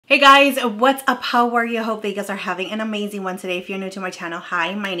Hey guys, what's up? How are you? Hope that you guys are having an amazing one today. If you're new to my channel,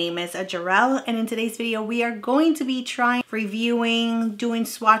 hi, my name is Jarrell, and in today's video we are going to be reviewing, doing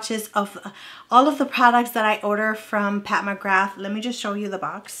swatches of all of the products that I order from Pat McGrath. Let me just show you the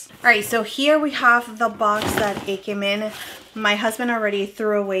box. All right, so here we have the box that it came in. My husband already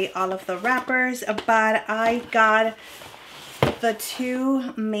threw away all of the wrappers, but I got the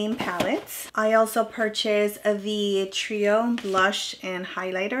two main palettes. I also purchased the Trio blush and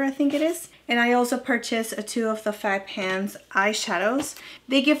highlighter, I think it is. And I also purchased two of the Five Hands eyeshadows.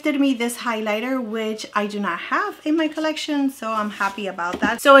 They gifted me this highlighter, which I do not have in my collection, so I'm happy about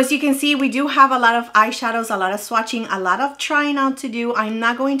that. So as you can see, we do have a lot of eyeshadows, a lot of swatching, a lot of trying out to do. I'm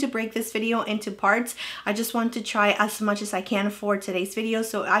not going to break this video into parts. I just want to try as much as I can for today's video,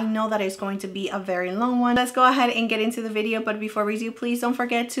 so I know that it's going to be a very long one. Let's go ahead and get into the video, but before we do, please don't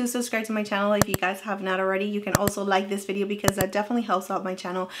forget to subscribe to my channel if you guys have not already. You can also like this video because that definitely helps out my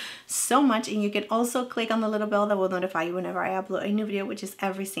channel so much. And you can also click on the little bell that will notify you whenever I upload a new video, which is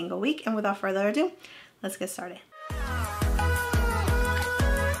every single week. And without further ado, let's get started.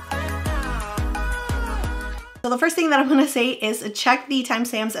 So the first thing that I'm going to say is check the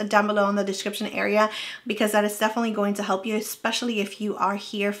timestamps down below in the description area, because that is definitely going to help you, especially if you are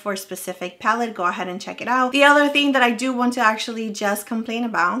here for a specific palette. Go ahead and check it out. The other thing that I do want to actually just complain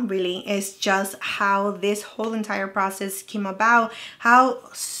about really is just how this whole entire process came about, how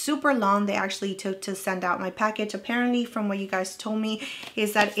super long they actually took to send out my package. Apparently, from what you guys told me,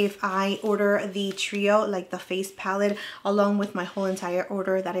 is that if I order the Trio, like the face palette, along with my whole entire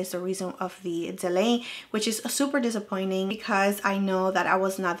order, that is the reason of the delay, which is super disappointing, because I know that I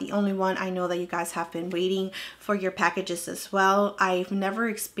was not the only one. I know that you guys have been waiting for your packages as well. I've never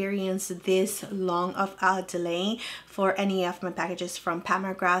experienced this long of a delay for any of my packages from Pat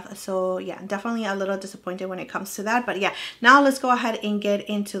McGrath. So yeah, definitely a little disappointed when it comes to that. But yeah, now let's go ahead and get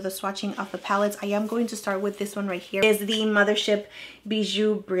into the swatching of the palettes. I am going to start with this one right here. It is the Mcgrath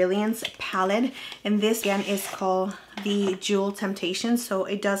Bijoux Brilliance palette, and this again is called the Jewel Temptation. So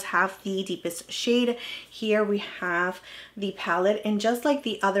it does have the deepest shade. Here we have the palette, and just like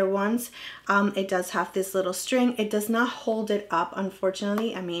the other ones, it does have this little string. It does not hold it up,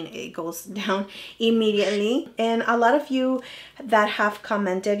 unfortunately. I mean, it goes down immediately. And a lot of you that have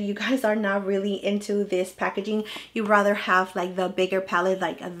commented, you guys are not really into this packaging. You rather have like the bigger palette,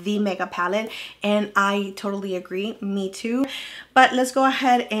 like the mega palette, and I totally agree, me too. But let's go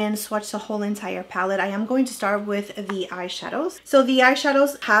ahead and swatch the whole entire palette. I am going to start with the eyeshadows. So the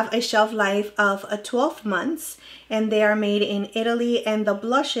eyeshadows have a shelf life of 12 months, and they are made in Italy, and the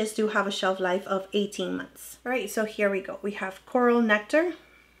blushes do have a shelf life of 18 months. All right, so here we go. We have Coral Nectar,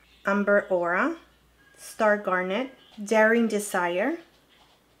 Amber Aura, Star Garnet, Daring Desire,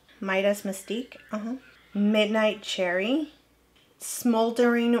 Midas Mystique, Midnight Cherry,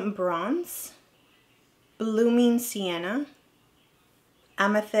 Smoldering Bronze, Blooming Sienna,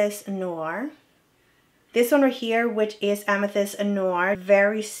 Amethyst Noir. This one right here, which is Amethyst Noir,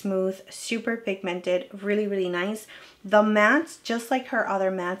 very smooth, super pigmented, really, really nice. The mattes, just like her other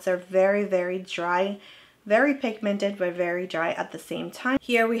mattes, are very, very dry, very pigmented, but very dry at the same time.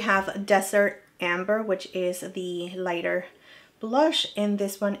 Here we have Desert Amber, which is the lighter blush, and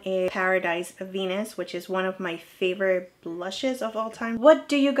this one is Paradise Venus, which is one of my favorite blushes of all time. What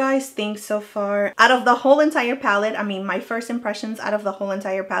do you guys think so far? Out of the whole entire palette, I mean, my first impressions out of the whole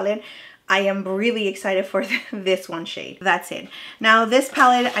entire palette, I am really excited for this one shade. That's it. Now this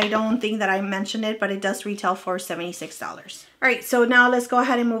palette, I don't think that I mentioned it, but it does retail for $76. All right, so now let's go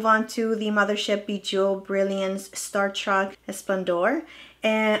ahead and move on to the Mcgrath Bijoux Brilliance STARSTRUCK Splendor.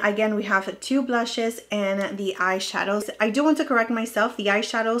 And again, we have two blushes and the eyeshadows. I do want to correct myself. The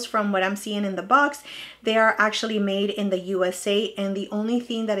eyeshadows, from what I'm seeing in the box, they are actually made in the USA, and the only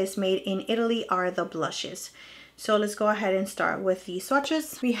thing that is made in Italy are the blushes. So let's go ahead and start with the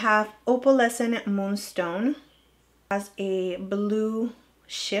swatches. We have Opalescent Moonstone, has a blue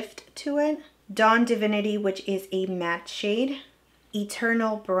shift to it. Dawn Divinity, which is a matte shade.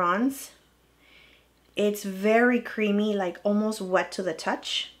 Eternal Bronze. It's very creamy, like almost wet to the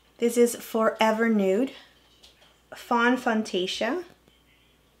touch. This is Forever Nude, Fawn Fantasia,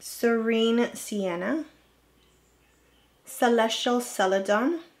 Serene Sienna, Celestial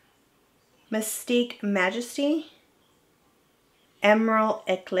Celadon, Mystique Majesty, Emerald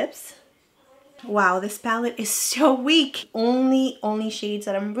Eclipse. Wow, this palette is so weak. Only shades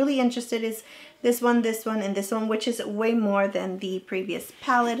that I'm really interested in is this one, and this one, which is way more than the previous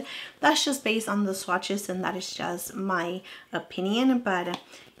palette. That's just based on the swatches, and that is just my opinion. But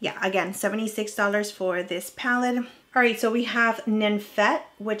yeah, again, $76 for this palette. All right, so we have Nymphette,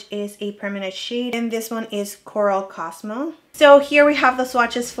 which is a permanent shade, and this one is Coral Cosmo. So here we have the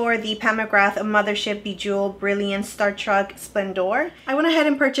swatches for the Mcgrath Bijoux Brilliance STARSTRUCK Splendor. I went ahead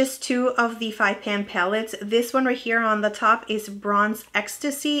and purchased 2 of the 5-pan palettes. This one right here on the top is Bronze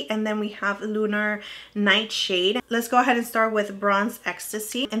Ecstasy, and then we have Lunar Nightshade. Let's go ahead and start with Bronze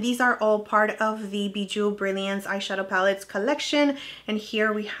Ecstasy. And these are all part of the Bijoux Brilliance eyeshadow palettes collection. And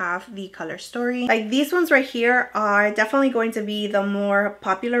here we have the color story. Like, these ones right here are definitely going to be the more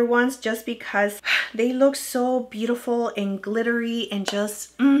popular ones just because they look so beautiful and glittery and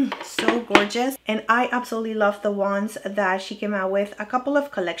just so gorgeous. And I absolutely love the ones that she came out with a couple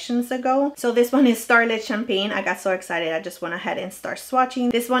of collections ago. So this one is Starlit Champagne. I got so excited I just went ahead and start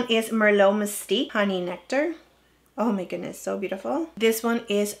swatching. This one is Merlot Mystique Honey Nectar. Oh my goodness, so beautiful. This one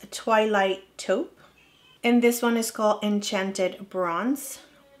is Twilight Taupe, and this one is called Enchanted Bronze.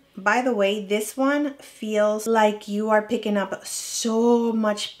 By the way, this one feels like you are picking up so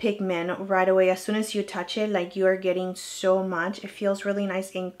much pigment right away. As soon as you touch it, like, you are getting so much. It feels really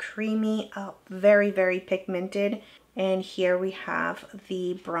nice and creamy, very, very pigmented. And here we have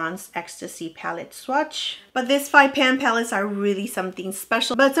the Bronze Ecstasy palette swatch. But these 5-pan palettes are really something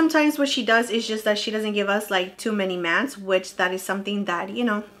special. But sometimes what she does is just that she doesn't give us like too many mattes, which that is something that, you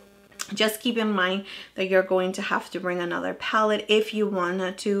know, just keep in mind that you're going to have to bring another palette if you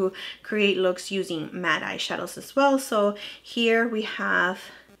want to create looks using matte eyeshadows as well. So here we have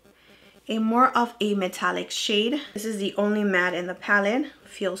a more of a metallic shade. This is the only matte in the palette.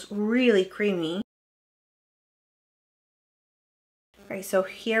 Feels really creamy. All right, so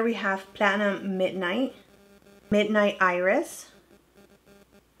here we have Platinum Midnight, Midnight Iris,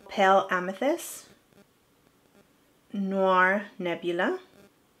 Pale Amethyst, Noir Nebula,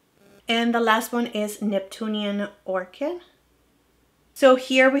 and the last one is Neptunian Orchid. So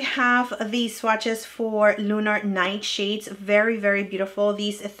here we have the swatches for Lunar Nightshades. Very, very beautiful.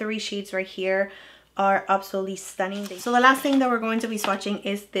 These 3 shades right here are absolutely stunning. So the last thing that we're going to be swatching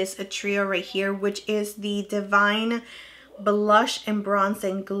is this trio right here, which is the Divine Blush and Bronze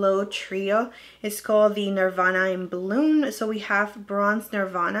and Glow trio. It's called the Nirvana in Bloom. So we have Bronze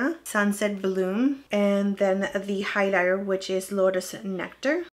Nirvana, Sunset Bloom, and then the highlighter, which is Lotus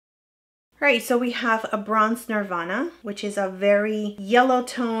Nectar. Alright, so we have a Bronze Nirvana, which is a very yellow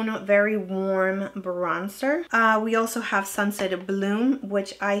tone, very warm bronzer. We also have Sunset Bloom,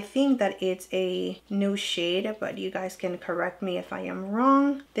 which I think that it's a new shade, but you guys can correct me if I am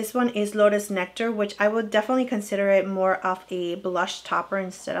wrong. This one is Lotus Nectar, which I would definitely consider it more of a blush topper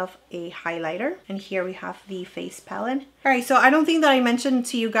instead of a highlighter. And here we have the face palette. Alright, so I don't think that I mentioned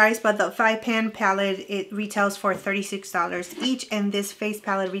to you guys, but the 5-pan palette, it retails for $36 each, and this face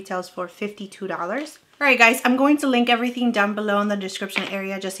palette retails for $52. Alright guys, I'm going to link everything down below in the description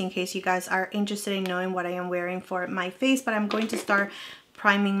area just in case you guys are interested in knowing what I am wearing for my face, but I'm going to start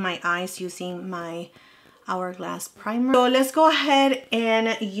priming my eyes using my Hourglass Primer. So let's go ahead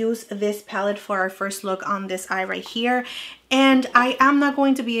and use this palette for our first look on this eye right here. And I am not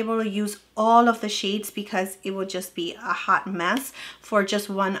going to be able to use all of the shades because it would just be a hot mess for just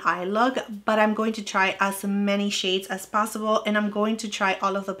one eye look, but I'm going to try as many shades as possible, and I'm going to try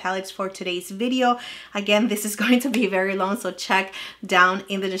all of the palettes for today's video. Again, this is going to be very long, so check down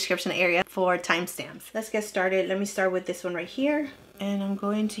in the description area for timestamps. Let's get started. Let me start with this one right here. And I'm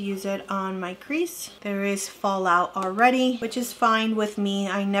going to use it on my crease. There is fallout already, which is fine with me.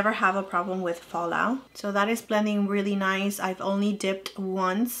 I never have a problem with fallout. So that is blending really nice. I've only dipped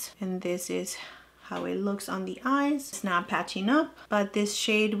once, and this is how it looks on the eyes. It's not patching up, but this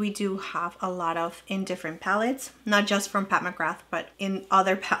shade we do have a lot of in different palettes, not just from Pat McGrath, but in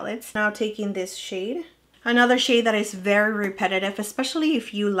other palettes. Now taking this shade. Another shade that is very repetitive, especially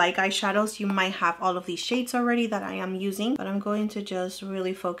if you like eyeshadows, you might have all of these shades already that I am using, but I'm going to just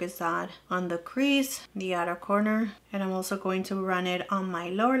really focus that on the crease, the outer corner, and I'm also going to run it on my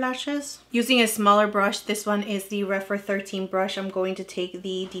lower lashes. Using a smaller brush, this one is the Refer 13 brush. I'm going to take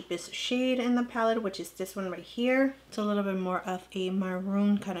the deepest shade in the palette, which is this one right here. It's a little bit more of a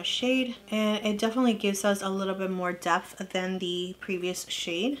maroon kind of shade, and it definitely gives us a little bit more depth than the previous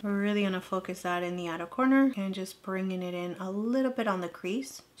shade. We're really gonna focus that in the outer corner and just bringing it in a little bit on the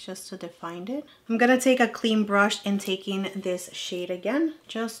crease just to define it. I'm gonna take a clean brush and taking this shade again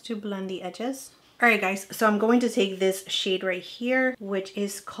just to blend the edges. Alright guys, so I'm going to take this shade right here, which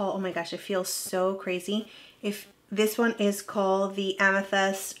is called, oh my gosh, it feels so crazy. This one is called the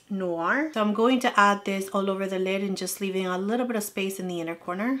Amethyst Noir. So I'm going to add this all over the lid and just leaving a little bit of space in the inner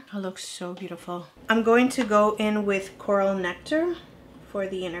corner. It looks so beautiful. I'm going to go in with Coral Nectar for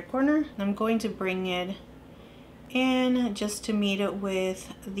the inner corner. I'm going to bring it in just to meet it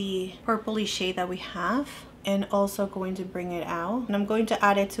with the purpley shade that we have. and also going to bring it out. And I'm going to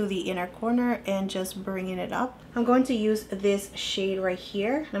add it to the inner corner and just bringing it up. I'm going to use this shade right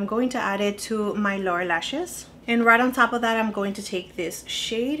here. I'm going to add it to my lower lashes. And right on top of that, I'm going to take this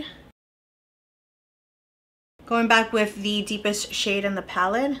shade. Going back with the deepest shade in the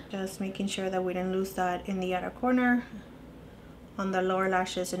palette, just making sure that we didn't lose that in the outer corner, on the lower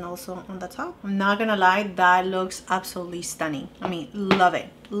lashes, and also on the top. I'm not gonna lie, that looks absolutely stunning. I mean, love it.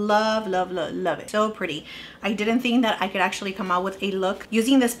 Love, love, love, love it. So pretty. I didn't think that I could actually come out with a look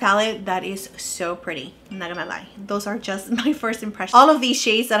using this palette that is so pretty. I'm not gonna lie. Those are just my first impressions. All of these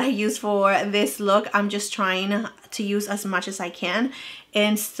shades that I use for this look, I'm just trying to use as much as I can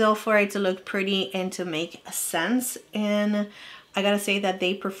and still for it to look pretty and to make sense. And I gotta say that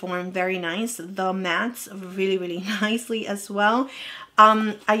they perform very nice. The mattes really, really nicely as well.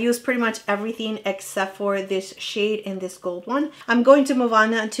 I use pretty much everything except for this shade and this gold one. I'm going to move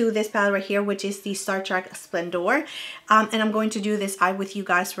on to this palette right here, which is the STARSTRUCK SPLENDOUR. And I'm going to do this eye with you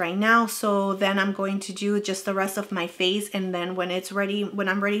guys right now. So then I'm going to do just the rest of my face. And then when it's ready, when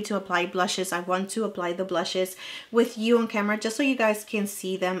I'm ready to apply blushes, I want to apply the blushes with you on camera just so you guys can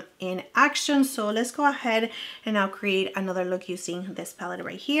see them in action. So let's go ahead and now create another look using this palette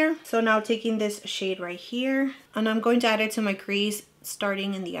right here. So now taking this shade right here, and I'm going to add it to my crease,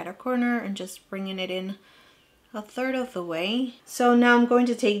 starting in the outer corner and just bringing it in a third of the way. So now I'm going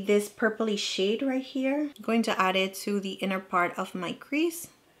to take this purpley shade right here. I'm going to add it to the inner part of my crease.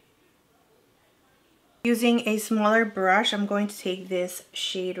 Using a smaller brush, I'm going to take this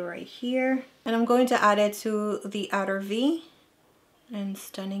shade right here and I'm going to add it to the outer V and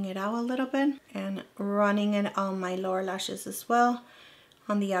stunning it out a little bit and running it on my lower lashes as well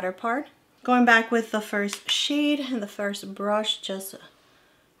on the outer part. Going back with the first shade and the first brush, just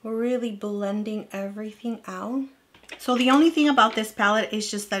really blending everything out. So the only thing about this palette is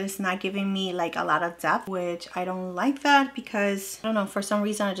just that it's not giving me like a lot of depth, which I don't like that because, I don't know, for some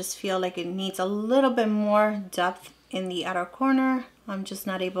reason I just feel like it needs a little bit more depth in the outer corner. I'm just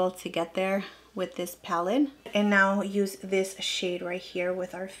not able to get there with this palette. And now use this shade right here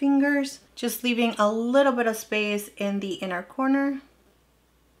with our fingers, just leaving a little bit of space in the inner corner.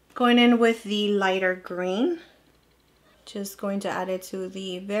 Going in with the lighter green, just going to add it to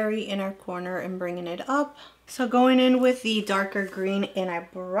the very inner corner and bringing it up. So going in with the darker green in a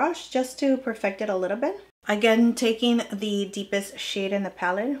brush just to perfect it a little bit. Again, taking the deepest shade in the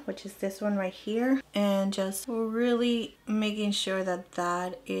palette, which is this one right here, and just really making sure that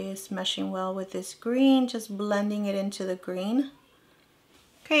that is meshing well with this green, just blending it into the green.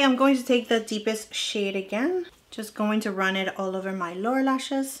 Okay, I'm going to take the deepest shade again. Just going to run it all over my lower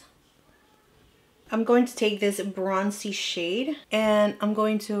lashes. I'm going to take this bronzy shade and I'm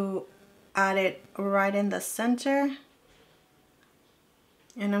going to add it right in the center.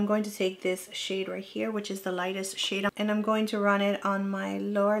 And I'm going to take this shade right here, which is the lightest shade, and I'm going to run it on my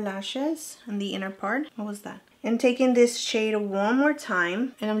lower lashes and the inner part. What was that? And taking this shade one more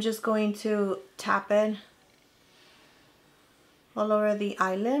time, and I'm just going to tap it all over the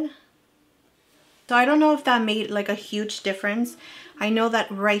eyelid. So I don't know if that made like a huge difference. I know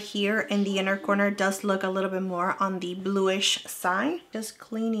that right here in the inner corner does look a little bit more on the bluish side. Just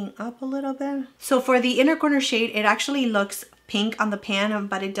cleaning up a little bit. So for the inner corner shade, it actually looks pink on the pan,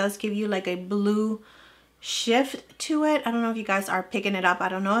 but it does give you like a blue shift to it. I don't know if you guys are picking it up. I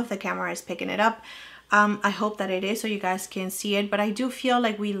don't know if the camera is picking it up. I hope that it is so you guys can see it, but I do feel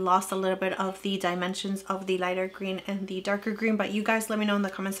like we lost a little bit of the dimensions of the lighter green and the darker green, but you guys let me know in the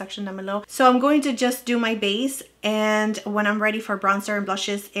comment section down below. So I'm going to just do my base, and when I'm ready for bronzer and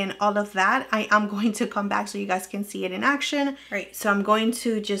blushes and all of that, I am going to come back so you guys can see it in action. All right, so I'm going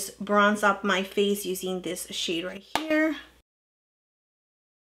to just bronze up my face using this shade right here.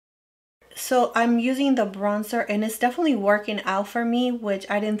 So I'm using the bronzer and it's definitely working out for me, which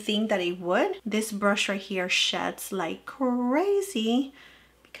I didn't think that it would. This brush right here sheds like crazy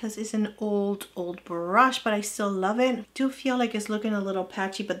because it's an old brush, but I still love it. I do feel like it's looking a little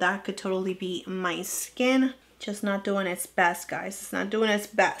patchy, but that could totally be my skin. Just not doing its best, guys. It's not doing its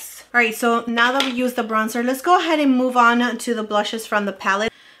best. All right, so now that we use the bronzer, let's go ahead and move on to the blushes from the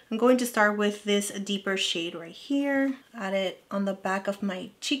palette. I'm going to start with this deeper shade right here. Add it on the back of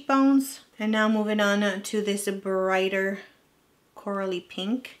my cheekbones. And now moving on to this brighter corally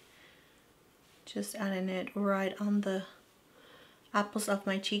pink. Just adding it right on the apples of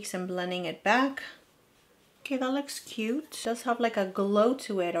my cheeks and blending it back. Okay, that looks cute. It does have like a glow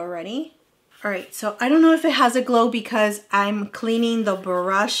to it already. All right, so I don't know if it has a glow because I'm cleaning the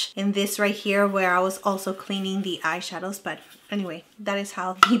brush in this right here where I was also cleaning the eyeshadows, but anyway, that is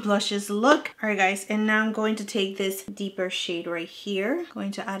how the blushes look. All right, guys, and now I'm going to take this deeper shade right here. Going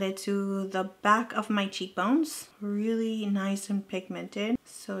to add it to the back of my cheekbones. Really nice and pigmented.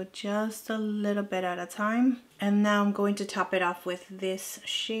 So just a little bit at a time. And now I'm going to top it off with this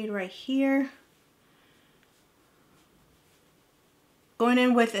shade right here. Going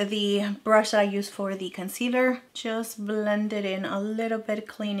in with the brush that I use for the concealer, just blend it in a little bit,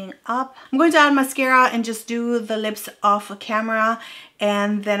 cleaning up. I'm going to add mascara and just do the lips off camera,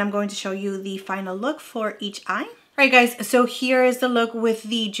 and then I'm going to show you the final look for each eye. All right, guys, so here is the look with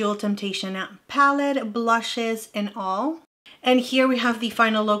the Jewel Temptation palette, blushes and all. And here we have the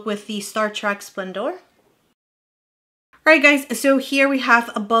final look with the STARSTRUCK Splendor. Alright guys, so here we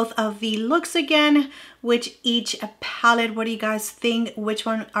have both of the looks again, which each palette, what do you guys think? Which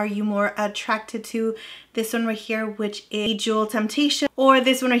one are you more attracted to? This one right here, which is Jewel Temptation, or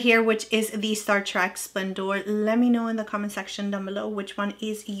this one right here, which is the STARSTRUCK Splendor. Let me know in the comment section down below which one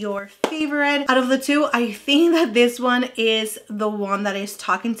is your favorite. Out of the two, I think that this one is the one that is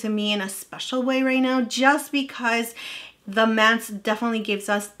talking to me in a special way right now, just because the matte definitely gives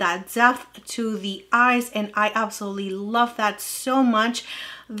us that depth to the eyes, and I absolutely love that so much.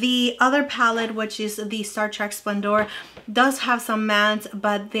 The other palette, which is the STARSTRUCK Splendor, does have some mattes,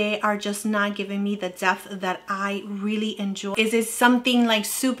 but they are just not giving me the depth that I really enjoy. Is it something like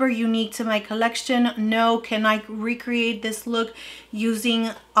super unique to my collection? No. Can I recreate this look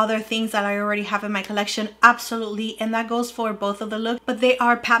using other things that I already have in my collection? Absolutely, and that goes for both of the looks. But they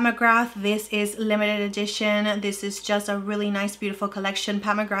are Pat McGrath. This is limited edition. This is just a really nice, beautiful collection.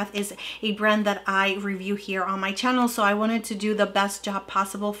 Pat McGrath is a brand that I review here on my channel, so I wanted to do the best job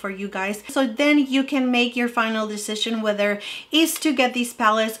possible for you guys, so then you can make your final decision whether is to get these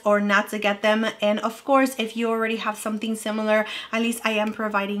palettes or not to get them. And of course, if you already have something similar, at least I am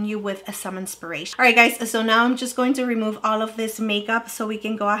providing you with some inspiration. All right guys, so now I'm just going to remove all of this makeup so we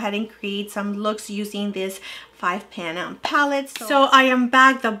can go ahead and create some looks using this 5-pan palette. So I am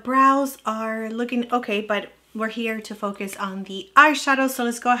back. The brows are looking okay, but we're here to focus on the eyeshadow. So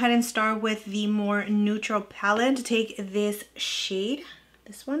let's go ahead and start with the more neutral palette. Take this shade,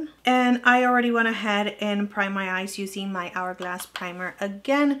 this one, and I already went ahead and prime my eyes using my Hourglass Primer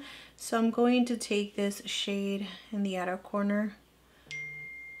again. So I'm going to take this shade in the outer corner,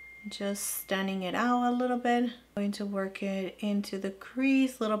 just standing it out a little bit. I'm going to work it into the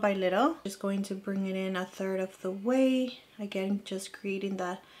crease little by little. Just going to bring it in 1/3 of the way. Again, just creating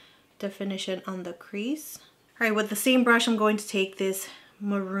that definition on the crease. All right, with the same brush, I'm going to take this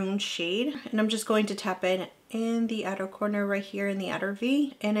maroon shade, and I'm just going to tap it in the outer corner right here in the outer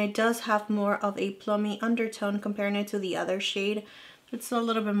V. And it does have more of a plummy undertone comparing it to the other shade. It's a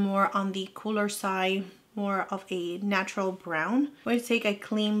little bit more on the cooler side, more of a natural brown. I'm going to take a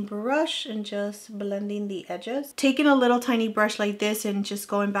clean brush and just blending the edges. Taking a little tiny brush like this and just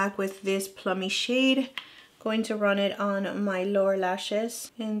going back with this plummy shade. Going to run it on my lower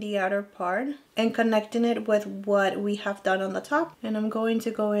lashes in the outer part and connecting it with what we have done on the top. And I'm going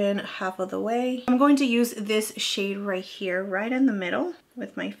to go in half of the way. I'm going to use this shade right here, right in the middle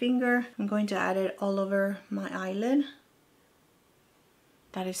with my finger. I'm going to add it all over my eyelid.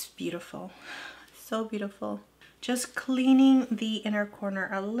 That is beautiful. So beautiful. Just cleaning the inner corner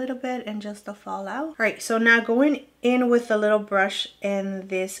a little bit and just the fallout. All right, so now going in with a little brush in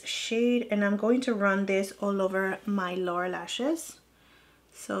this shade, and I'm going to run this all over my lower lashes.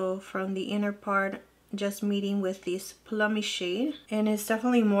 So from the inner part, just meeting with this plummy shade, and it's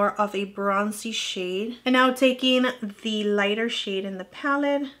definitely more of a bronzy shade. And now taking the lighter shade in the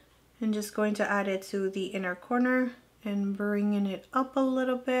palette and just going to add it to the inner corner and bringing it up a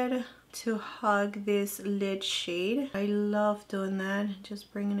little bit to hug this lid shade. I love doing that,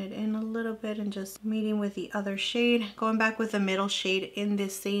 just bringing it in a little bit and just meeting with the other shade. Going back with the middle shade in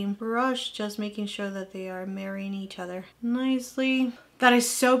this same brush, just making sure that they are marrying each other nicely. That is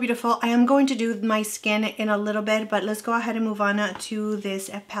so beautiful. I am going to do my skin in a little bit, but let's go ahead and move on to this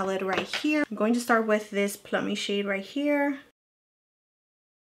palette right here. I'm going to start with this plummy shade right here.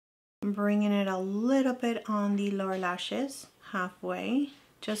 I'm bringing it a little bit on the lower lashes, halfway.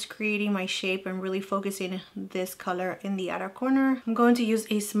 Just creating my shape and really focusing this color in the outer corner. I'm going to use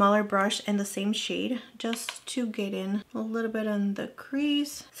a smaller brush in the same shade just to get in a little bit on the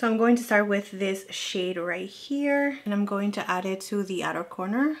crease. So I'm going to start with this shade right here, and I'm going to add it to the outer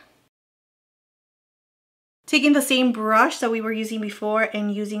corner. Taking the same brush that we were using before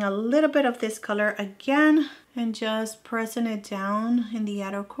and using a little bit of this color again, and just pressing it down in the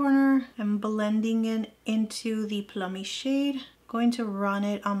outer corner and blending it into the plummy shade. Going to run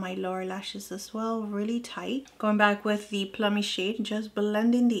it on my lower lashes as well, really tight. Going back with the plummy shade, just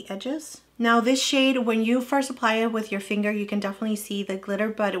blending the edges. Now this shade, when you first apply it with your finger, you can definitely see the glitter,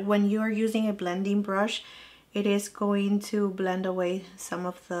 but when you are using a blending brush, it is going to blend away some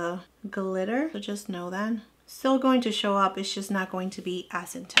of the glitter, so just know that. Still going to show up, it's just not going to be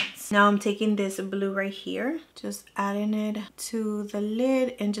as intense. Now I'm taking this blue right here, just adding it to the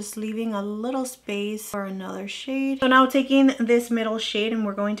lid and just leaving a little space for another shade. So now taking this middle shade and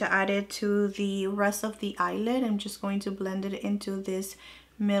we're going to add it to the rest of the eyelid. I'm just going to blend it into this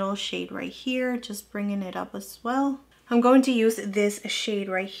middle shade right here, just bringing it up as well. I'm going to use this shade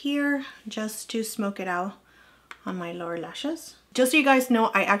right here just to smoke it out on my lower lashes. Just so you guys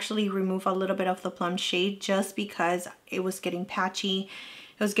know, I actually removed a little bit of the plum shade just because it was getting patchy.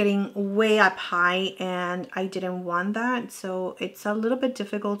 It was getting way up high and I didn't want that. So it's a little bit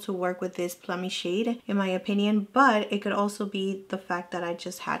difficult to work with this plummy shade in my opinion, but it could also be the fact that I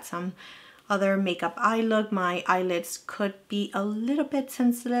just had some other makeup eye look. My eyelids could be a little bit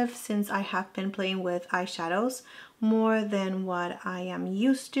sensitive since I have been playing with eyeshadows more than what I am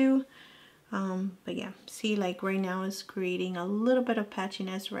used to. But yeah, see, like right now it's creating a little bit of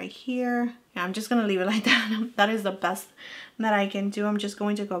patchiness right here. Yeah, I'm just gonna leave it like that. That is the best that I can do. I'm just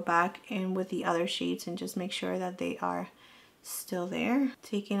going to go back in with the other shades and just make sure that they are still there.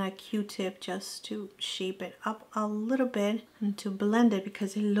 Taking a Q-tip just to shape it up a little bit and to blend it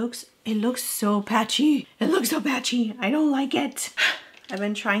because it looks so patchy. It looks so patchy. I don't like it. I've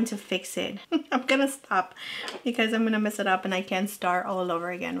been trying to fix it. I'm gonna stop because I'm gonna mess it up and I can't start all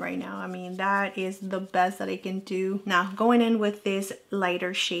over again right now. I mean, that is the best that I can do. Now, going in with this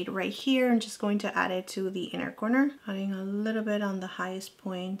lighter shade right here, I'm just going to add it to the inner corner. Adding a little bit on the highest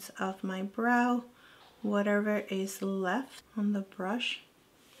points of my brow, whatever is left on the brush.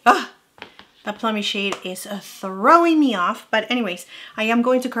 Ah! That plummy shade is throwing me off. But anyways, I am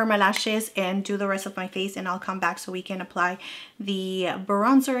going to curl my lashes and do the rest of my face, and I'll come back so we can apply the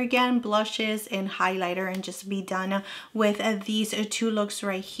bronzer again, blushes, and highlighter, and just be done with these two looks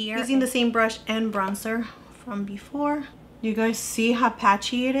right here. Using the same brush and bronzer from before. You guys see how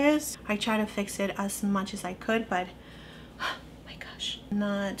patchy it is? I try to fix it as much as I could, but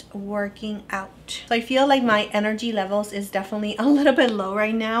not working out. So I feel like my energy levels is definitely a little bit low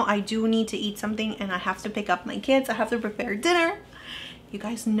right now. I do need to eat something and I have to pick up my kids. I have to prepare dinner. You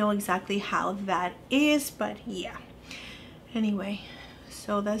guys know exactly how that is, but yeah. Anyway,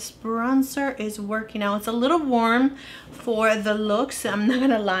 so this bronzer is working out. It's a little warm for the looks, I'm not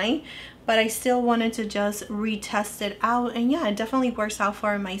gonna lie, but I still wanted to just retest it out, and yeah, it definitely works out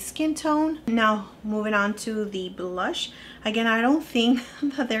for my skin tone. Now moving on to the blush. Again, I don't think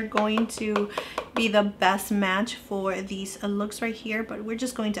that they're going to be the best match for these looks right here, but we're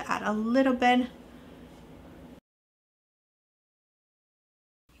just going to add a little bit.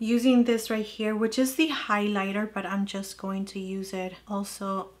 Using this right here, which is the highlighter, but I'm just going to use it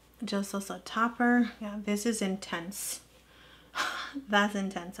also just as a topper. Yeah, this is intense. That's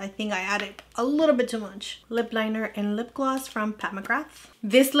intense. I think I added a little bit too much. Lip liner and lip gloss from Mcgrath.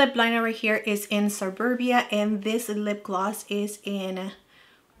 This lip liner right here is in Suburbia, and this lip gloss is in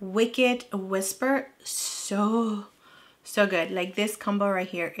Wicked Whisper. So good. Like, this combo right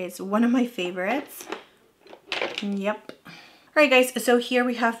here is one of my favorites. Yep. All right, guys, so here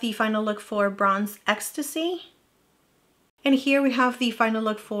we have the final look for Bronze Ecstasy, and here we have the final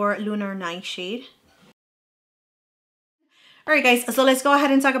look for Lunar Nightshade. Alright guys, so let's go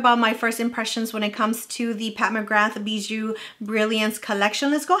ahead and talk about my first impressions when it comes to the Mcgrath Bijoux Brilliance collection.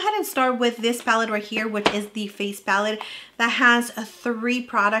 Let's go ahead and start with this palette right here, which is the face palette that has 3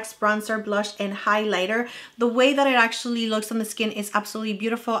 products: bronzer, blush, and highlighter. The way that it actually looks on the skin is absolutely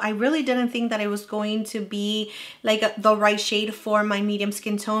beautiful. I really didn't think that it was going to be like the right shade for my medium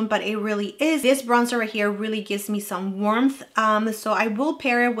skin tone, but it really is. This bronzer right here really gives me some warmth, so I will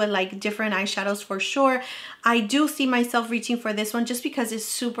pair it with like different eyeshadows for sure. I do see myself reaching for this one just because it's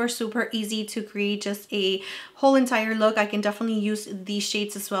super easy to create just a whole entire look. I can definitely use these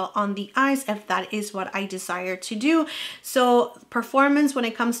shades as well on the eyes if that is what I desire to do. So performance when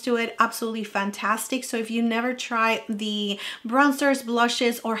it comes to it, absolutely fantastic. So if you never try the bronzers,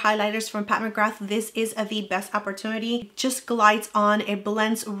 blushes, or highlighters from Mcgrath, this is the best opportunity. It just glides on, it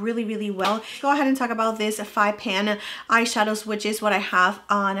blends really well. Go ahead and talk about this 5-pan eyeshadows, which is what I have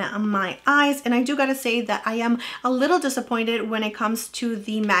on my eyes, and I do gotta say that I am a little disappointed when it comes to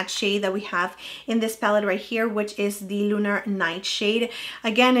the matte shade that we have in this palette right here, which is the Lunar Nightshade.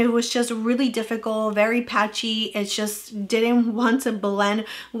 Again, it was just really difficult, very patchy. It just didn't want to blend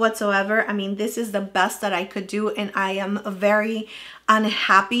whatsoever. I mean, this is the best that I could do, and I am very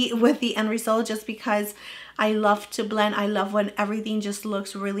unhappy with the end result just because I love to blend. I love when everything just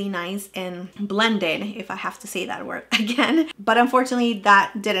looks really nice and blended, if I have to say that word again. But unfortunately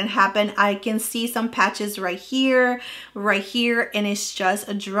that didn't happen. I can see some patches right here, and it's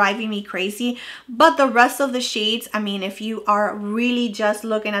just driving me crazy. But the rest of the shades, I mean, if you are really just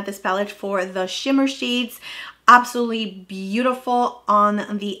looking at this palette for the shimmer shades, absolutely beautiful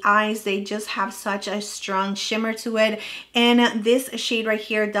on the eyes. They just have such a strong shimmer to it, and this shade right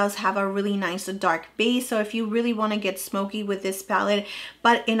here does have a really nice dark base. So if you really want to get smoky with this palette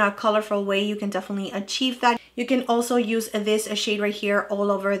but in a colorful way, you can definitely achieve that. You can also use this shade right here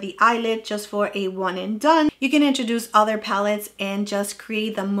all over the eyelid just for a one and done. You can introduce other palettes and just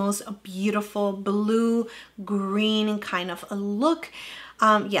create the most beautiful blue green kind of a look.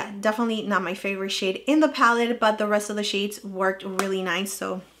 Yeah, definitely not my favorite shade in the palette, but the rest of the shades worked really nice.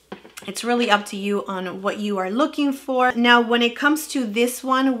 So it's really up to you on what you are looking for. Now, when it comes to this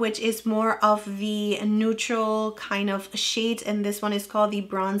one, which is more of the neutral kind of shades, and this one is called the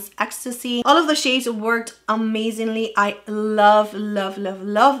Bronze Ecstasy. All of the shades worked amazingly. I love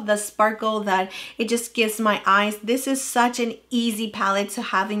the sparkle that it just gives my eyes. This is such an easy palette to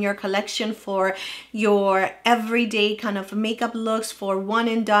have in your collection for your everyday kind of makeup looks, for one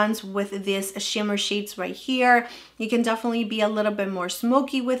and dones with this shimmer shades right here. You can definitely be a little bit more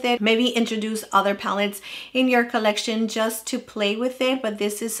smoky with it. Maybe introduce other palettes in your collection just to play with it, but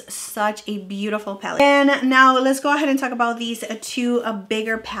this is such a beautiful palette. And now let's go ahead and talk about these two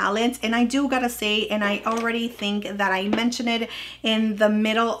bigger palettes. And I do gotta say, and I already think that I mentioned it in the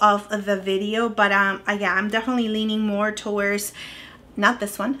middle of the video, but yeah, I'm definitely leaning more towards not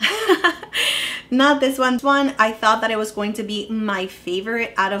this one. Not this one. I thought that it was going to be my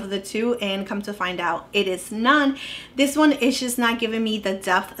favorite out of the two, and come to find out it is none. This one is just not giving me the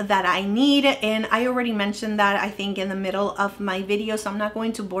depth that I need, and I already mentioned that I think in the middle of my video, so I'm not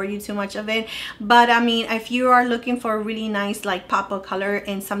going to bore you too much of it. But I mean, if you are looking for a really nice like pop of color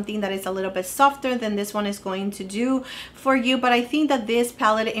and something that is a little bit softer, then this one is going to do for you. But I think that this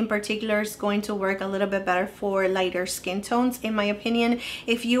palette in particular is going to work a little bit better for lighter skin tones, in my opinion.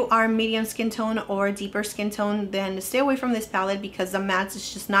 If you are medium skin tone or deeper skin tone, then stay away from this palette because the mattes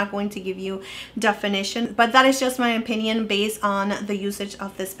is just not going to give you definition. But that is just my opinion based on the usage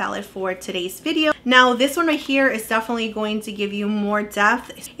of this palette for today's video. Now this one right here is definitely going to give you more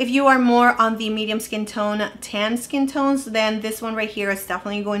depth. If you are more on the medium skin tone, tan skin tones, then this one right here is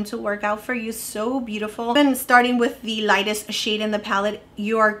definitely going to work out for you. So beautiful. Then starting with the lightest shade in the palette,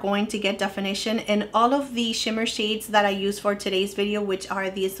 you are going to get definition, and all of the shimmer shades that I use for today's video, which are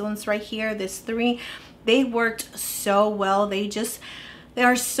these ones right here, this three, they worked so well. They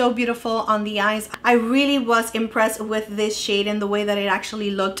are so beautiful on the eyes. I really was impressed with this shade and the way that it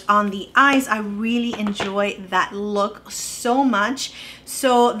actually looked on the eyes. I really enjoy that look so much.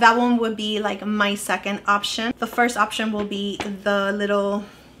 So that one would be like my second option. The first option will be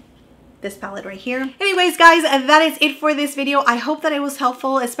this palette right here. Anyways guys, that is it for this video. I hope that it was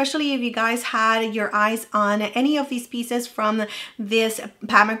helpful, especially if you guys had your eyes on any of these pieces from this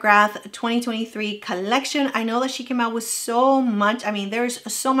Mcgrath 2023 collection. I know that she came out with so much. I mean, there's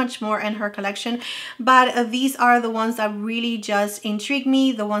so much more in her collection, but these are the ones that really just intrigued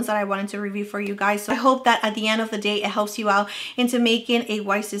me, the ones that I wanted to review for you guys. So I hope that at the end of the day, it helps you out into making a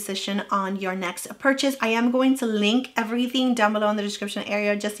wise decision on your next purchase. I am going to link everything down below in the description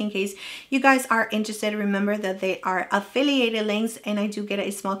area just in case you guys are interested. Remember that they are affiliated links, and I do get a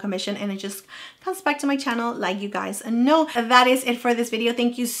small commission, and it just comes back to my channel, like you guys know. That is it for this video.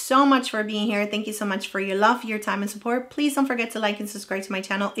 Thank you so much for being here. Thank you so much for your love, your time, and support. Please don't forget to like and subscribe to my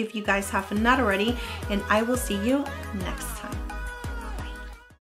channel if you guys have not already, and I will see you next time.